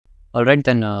Alright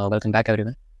then, welcome back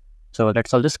everyone. So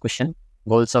let's solve this question,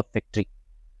 goals of victory.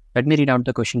 Let me read out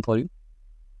the question for you.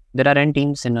 There are n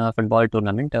teams in a football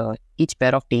tournament. Each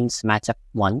pair of teams match up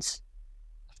once.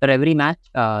 After every match,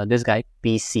 this guy,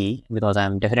 PC, because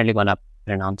I'm definitely going to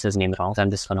pronounce his name wrong, so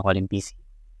I'm just going to call him PC,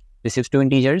 receives 2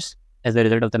 integers as the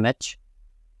result of the match.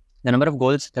 The number of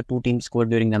goals the two teams scored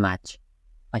during the match.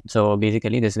 Fine. So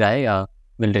basically this guy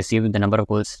will receive the number of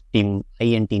goals team I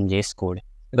and team J scored,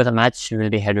 because a match will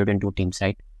be held between two teams,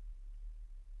 right?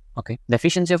 Okay. The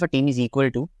efficiency of a team is equal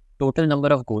to total number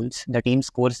of goals the team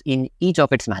scores in each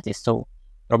of its matches. So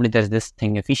probably there's this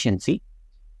thing efficiency,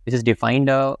 which is defined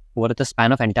over the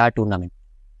span of entire tournament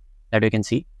that we can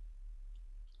see.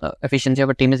 Efficiency of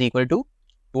a team is equal to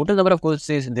total number of goals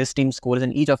this team scores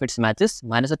in each of its matches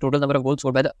minus the total number of goals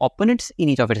scored by the opponents in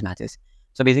each of its matches.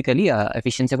 So basically,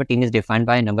 efficiency of a team is defined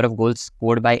by number of goals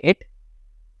scored by it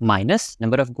minus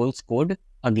number of goals scored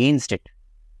against it.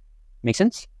 Make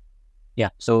sense? Yeah.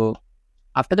 So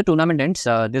after the tournament ends,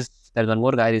 there's one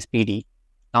more guy, this PD,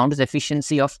 counts the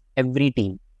efficiency of every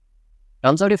team.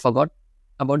 Turns out you forgot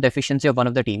about the efficiency of one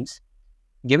of the teams.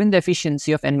 Given the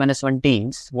efficiency of n-1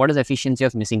 teams, what is the efficiency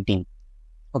of missing team?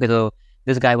 Okay, so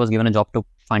this guy was given a job to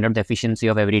find out the efficiency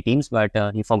of every teams, but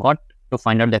he forgot to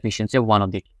find out the efficiency of one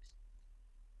of the teams.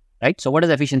 Right? So what is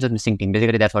the efficiency of missing team?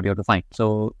 Basically, that's what you have to find.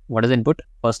 So what is the input?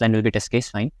 First line will be test case,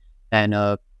 fine. And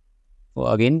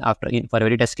again, for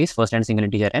every test case, first line single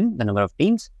integer n, the number of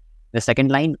teams. The second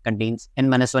line contains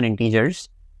n-1 integers,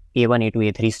 a1,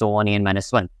 a2, a3, so on,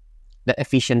 an-1. The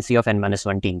efficiency of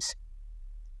n-1 teams.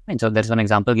 And so there's one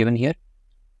example given here.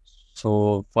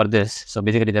 So for this, so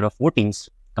basically there are 4 teams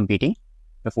competing.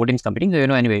 So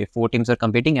anyway, 4 teams are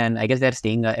competing, and I guess they're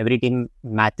saying every team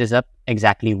matches up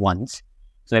exactly once.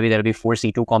 So maybe there will be 4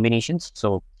 C2 combinations.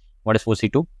 So what is 4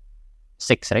 C2?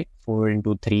 6, right? 4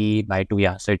 into 3 by 2,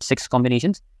 yeah. So it's 6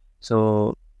 combinations.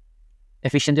 So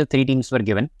efficiency of 3 teams were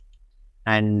given,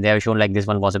 and they have shown like this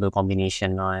one possible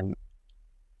combination. And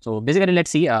so basically,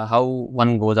 let's see how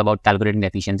one goes about calculating the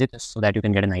efficiency so that you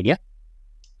can get an idea.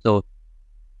 So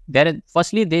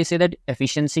firstly, they say that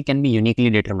efficiency can be uniquely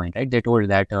determined, right? They told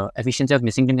that efficiency of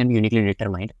missing team can be uniquely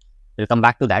determined. We'll come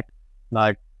back to that.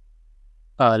 But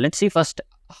let's see first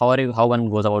how one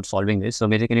goes about solving this. So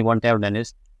basically, what they have done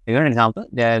is, they give an example.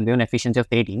 They have given efficiency of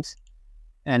 3 teams,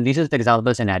 and this is the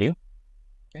example scenario.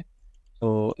 Okay.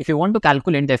 So if you want to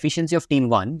calculate the efficiency of team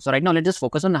 1, so right now let's just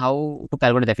focus on how to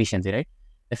calculate the efficiency, right?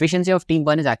 Efficiency of team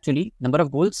 1 is actually number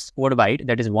of goals scored by it,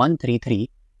 that is 1, 3, 3,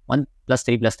 1 plus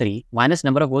 3 plus 3, minus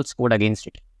number of goals scored against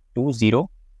it, 2,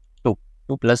 0, 2,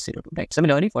 2 plus 0, 2, right?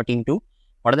 Similarly, for team 2,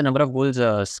 what are the number of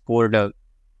goals scored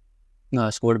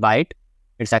by it?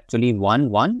 It's actually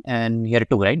 1, 1, and here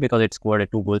 2, right? Because it scored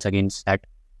 2 goals against that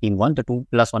team 1, the 2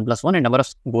 plus 1 plus 1, and number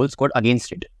of goals scored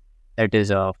against it. That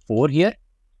is 4 here,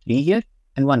 3 here,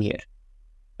 and 1 here,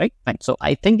 right? Fine. So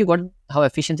I think you got how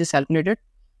efficiency is calculated.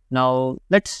 Now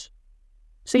let's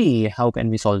see how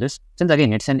can we solve this. Since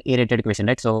again, it's an A-rated question,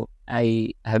 right? So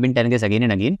I have been telling this again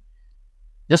and again.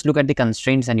 Just look at the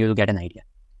constraints and you'll get an idea.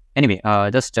 Anyway,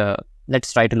 let's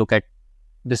try to look at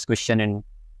this question in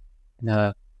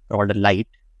the broader light.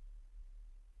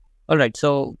 All right,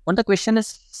 so what the question is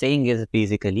saying is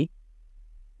basically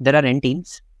there are n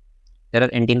teams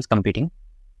competing.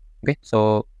 Okay,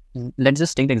 so let's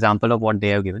just take the example of what they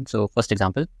have given. So first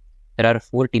example, there are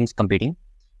 4 teams competing,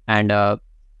 and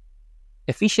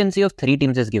efficiency of 3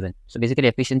 teams is given. So basically,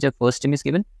 efficiency of first team is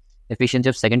given, efficiency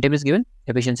of second team is given,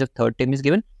 efficiency of third team is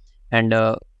given, and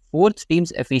fourth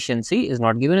team's efficiency is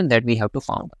not given, and that we have to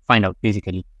find out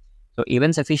basically. So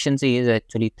A1's efficiency is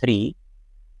actually 3,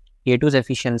 A2's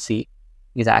efficiency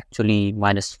is actually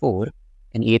 -4,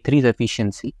 and A3's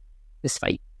efficiency is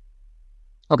 5.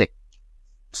 Okay,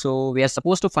 so we are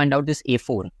supposed to find out this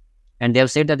A4, and they have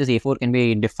said that this A4 can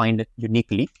be defined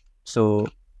uniquely. So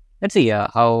let's see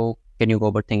how can you go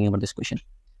about thinking about this question.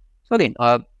 So again,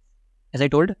 as I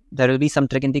told, there will be some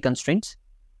trick in the constraints.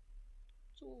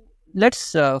 So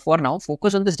let's for now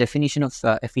focus on this definition of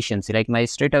efficiency. Like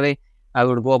straight away, I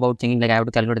would go about thinking like I have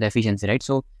to calculate the efficiency, right?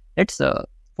 So let's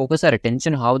focus our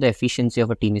attention how the efficiency of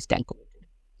a team is calculated.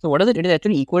 So what is it? It is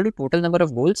actually equal to total number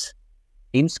of goals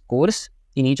team scores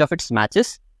in each of its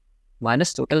matches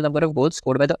minus total number of goals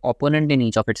scored by the opponent in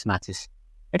each of its matches.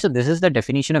 Right? So this is the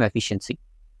definition of efficiency.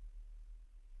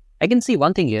 I can see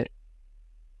one thing here.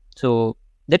 So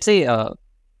let's say,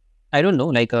 I don't know,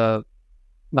 like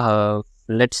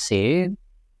let's say,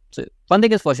 so one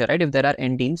thing is for sure, right? If there are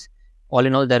n teams, all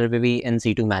in all, there will be n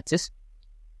C2 matches.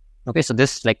 Okay, so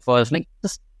this first,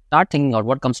 just start thinking out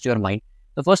what comes to your mind.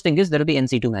 The first thing is there will be n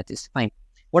C2 matches. Fine.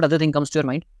 What other thing comes to your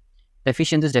mind? The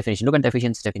efficiency definition. Look at the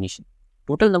efficiency definition.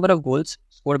 total number of goals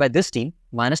scored by this team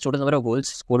minus total number of goals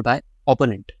scored by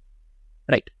opponent,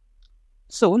 right?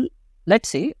 So let's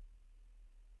say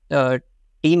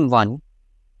team 1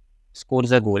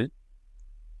 scores a goal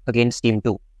against team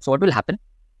 2. So what will happen?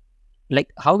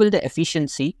 Like, how will the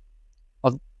efficiency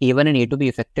of A1 and A2 be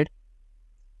affected?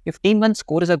 If team 1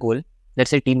 scores a goal, let's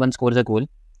say team 1 scores a goal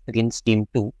against team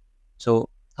 2. So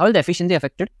how will the efficiency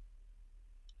affected?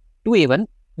 To A1,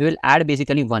 we will add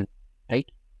basically 1, right?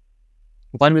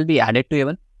 1 will be added to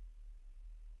A1.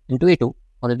 Into A2,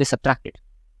 1 will be subtracted,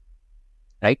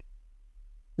 right?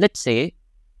 Let's say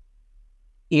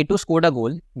A2 scored a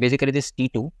goal, basically this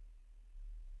T2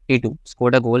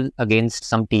 scored a goal against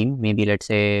some team, maybe let's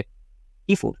say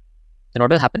T4. Then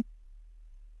what will happen?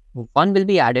 1 will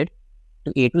be added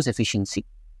to A2's efficiency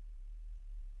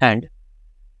and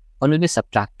 1 will be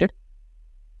subtracted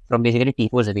from basically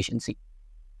T4's efficiency.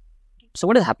 So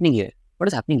what is happening here?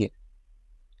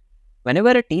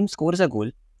 Whenever a team scores a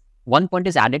goal, 1 point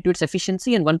is added to its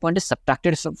efficiency and 1 point is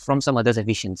subtracted from some other's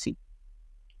efficiency.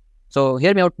 So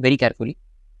hear me out very carefully.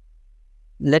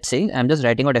 Let's say I'm just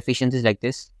writing out efficiencies like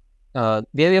this.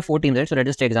 We have 4 teams, right? So let's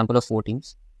just take example of 4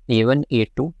 teams. A1,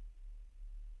 A2,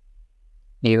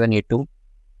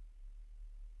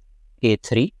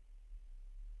 A3,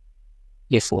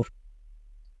 A4.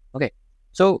 Okay.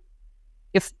 So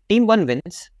if team 1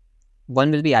 wins,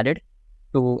 1 will be added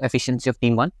to efficiency of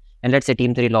team 1. And let's say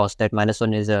team 3 lost, that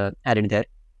 -1 is added there.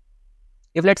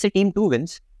 If let's say team 2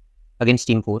 wins against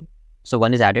team 4, so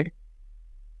 1 is added,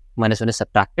 -1 is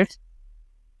subtracted,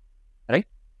 right?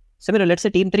 Similarly, let's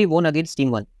say team 3 won against team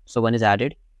 1, so 1 is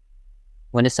added,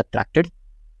 1 is subtracted.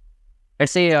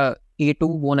 Let's say A2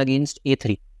 won against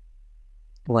A3,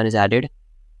 1 is added,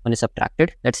 1 is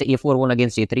subtracted. Let's say A4 won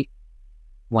against A3,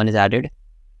 1 is added,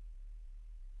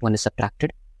 1 is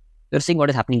subtracted. You're seeing what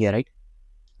is happening here, right?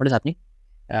 What is happening?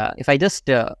 If I just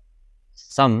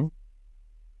sum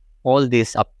all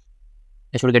this up,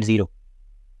 I should get 0,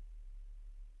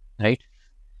 right?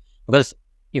 Because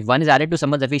if 1 is added to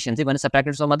someone's efficiency, 1 is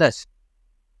subtracted from others.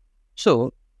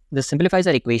 So this simplifies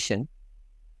our equation.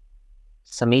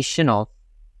 Summation of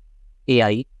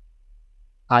AI,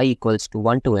 I equals to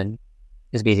 1 to n,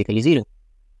 is basically 0.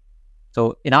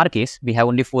 So in our case, we have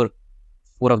only 4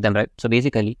 of them, right? So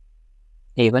basically,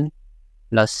 A1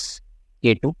 plus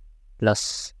A2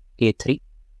 plus A3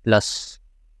 plus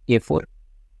A4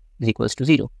 is equals to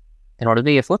 0. And what will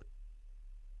be A4?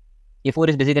 A4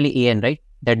 is basically AN, right?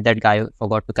 That guy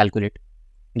forgot to calculate.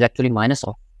 It's actually minus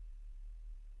of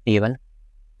A1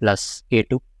 plus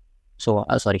A2. So,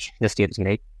 sorry, just A3,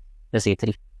 right? Just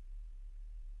A3.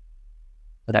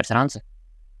 So that's our answer.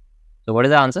 So what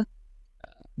is the answer?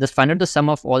 Just find out the sum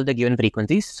of all the given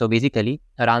frequencies. So basically,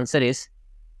 our answer is,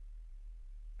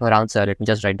 let me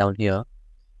just write down here.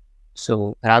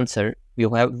 So our answer, we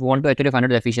want to actually find out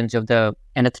the efficiency of the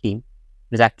nth team.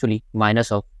 It is actually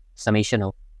minus of summation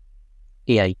of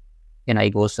AI, and I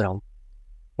goes around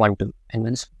 1 to n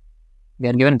minus. We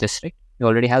are given this, right? We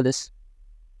already have this.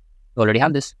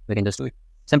 We can just do it.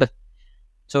 Simple.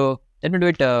 So let me do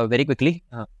it very quickly.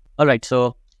 All right.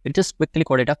 So it just quickly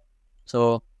code it up.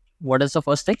 So what is the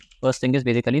first thing? First thing is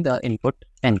basically the input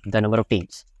n, the number of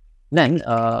teams. Then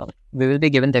we will be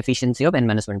given the efficiency of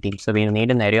n-1 teams. So we need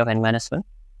an array of n-1.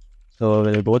 So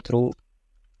we'll go through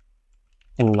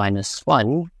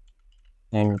n-1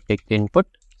 and take the input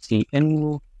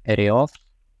Cn array of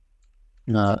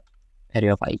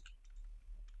I.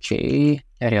 J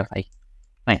array of I.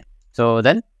 Fine. So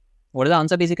then what is the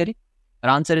answer basically? Our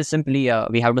answer is simply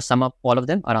we have to sum up all of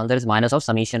them. Our answer is minus of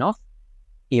summation of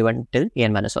A1 till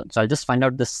an-1. So I'll just find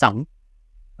out the sum,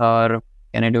 or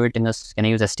can I do it can I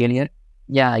use STL here?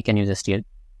 Yeah, I can use STL.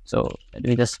 So let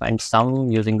me just find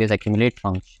sum using this accumulate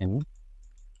function.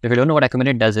 If you don't know what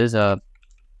accumulate does is,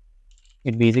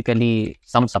 it basically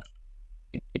sums up.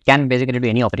 It can basically do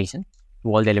any operation to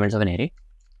all the elements of an array.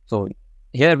 So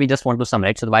here we just want to sum,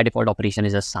 right? So the by default operation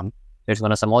is just sum. So it's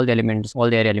going to sum all the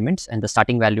array elements, and the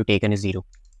starting value taken is 0.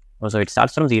 So it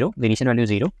starts from 0, the initial value is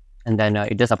 0, and then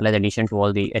it just applies addition to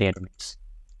all the array elements.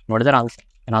 What is our answer?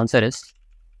 An answer is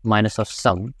minus of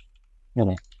sum.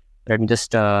 Okay. Let me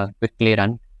just quickly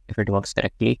run if it works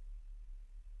correctly.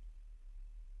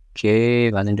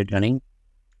 Okay, wasn't it running?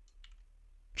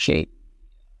 Okay.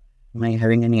 Am I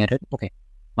having any error? Okay.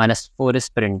 -4 is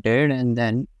printed, and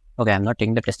then, okay, I'm not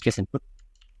taking the test case input.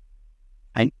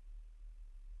 Fine.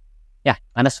 Yeah,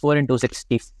 -4 into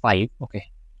 65.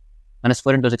 Okay.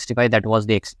 -4 into 65, that was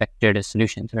the expected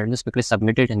solution. So let me just quickly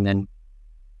submit it and then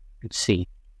let's see.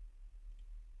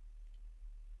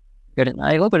 Good.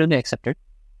 I hope it will be accepted.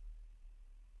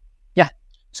 Yeah.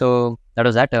 So that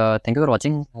was that. Thank you for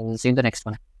watching. I will see you in the next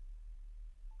one.